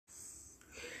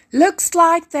Looks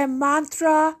like their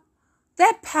mantra,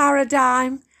 their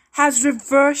paradigm has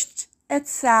reversed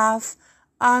itself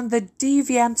on the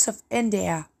deviants of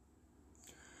India.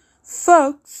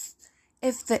 Folks,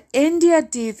 if the India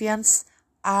deviants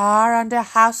are under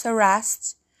house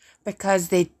arrest because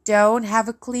they don't have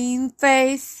a clean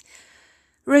face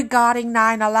regarding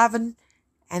 9/11,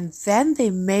 and then they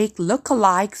make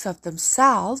lookalikes of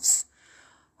themselves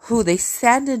who they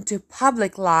send into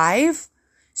public life,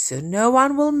 so no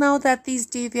one will know that these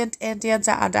deviant Indians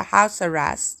are under house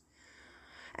arrest.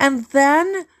 And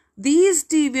then these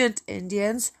deviant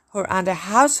Indians who are under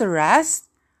house arrest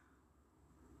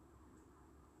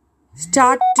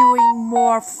start doing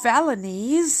more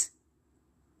felonies.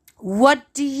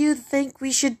 What do you think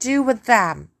we should do with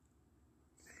them?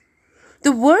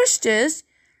 The worst is,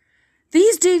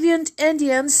 these deviant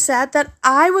Indians said that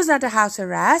I was under house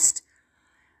arrest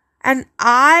and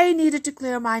I needed to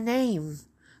clear my name.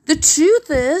 The truth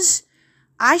is,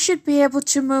 I should be able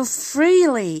to move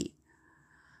freely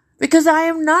because I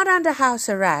am not under house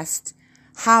arrest.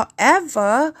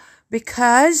 However,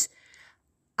 because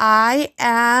I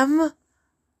am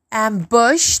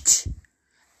ambushed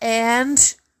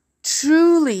and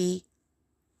truly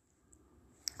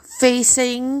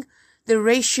facing the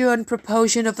ratio and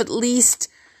proportion of at least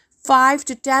 5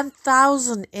 to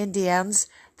 10,000 Indians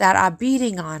that are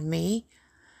beating on me,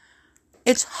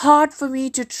 it's hard for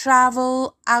me to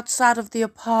travel outside of the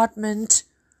apartment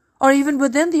or even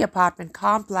within the apartment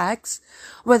complex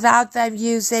without them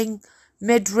using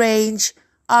mid-range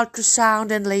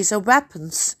ultrasound and laser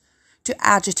weapons to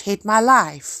agitate my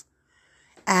life.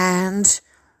 And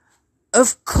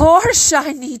of course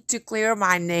I need to clear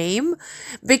my name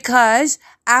because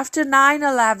after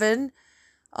 9/11,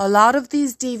 a lot of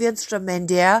these deviants from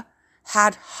India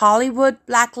had Hollywood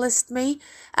blacklist me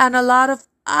and a lot of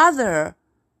other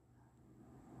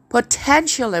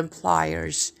potential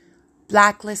employers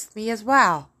blacklist me as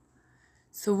well.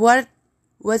 So what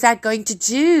was I going to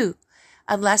do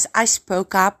unless I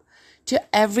spoke up to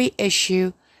every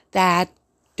issue that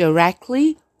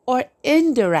directly or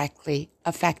indirectly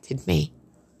affected me?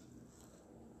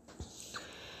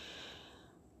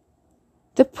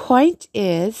 The point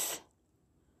is,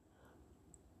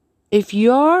 if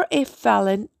you're a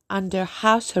felon under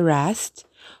house arrest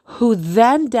who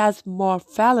then does more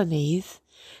felonies,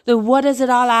 then what does it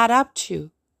all add up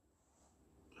to?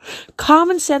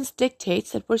 Common sense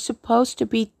dictates that we're supposed to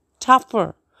be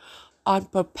tougher on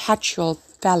perpetual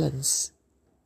felons.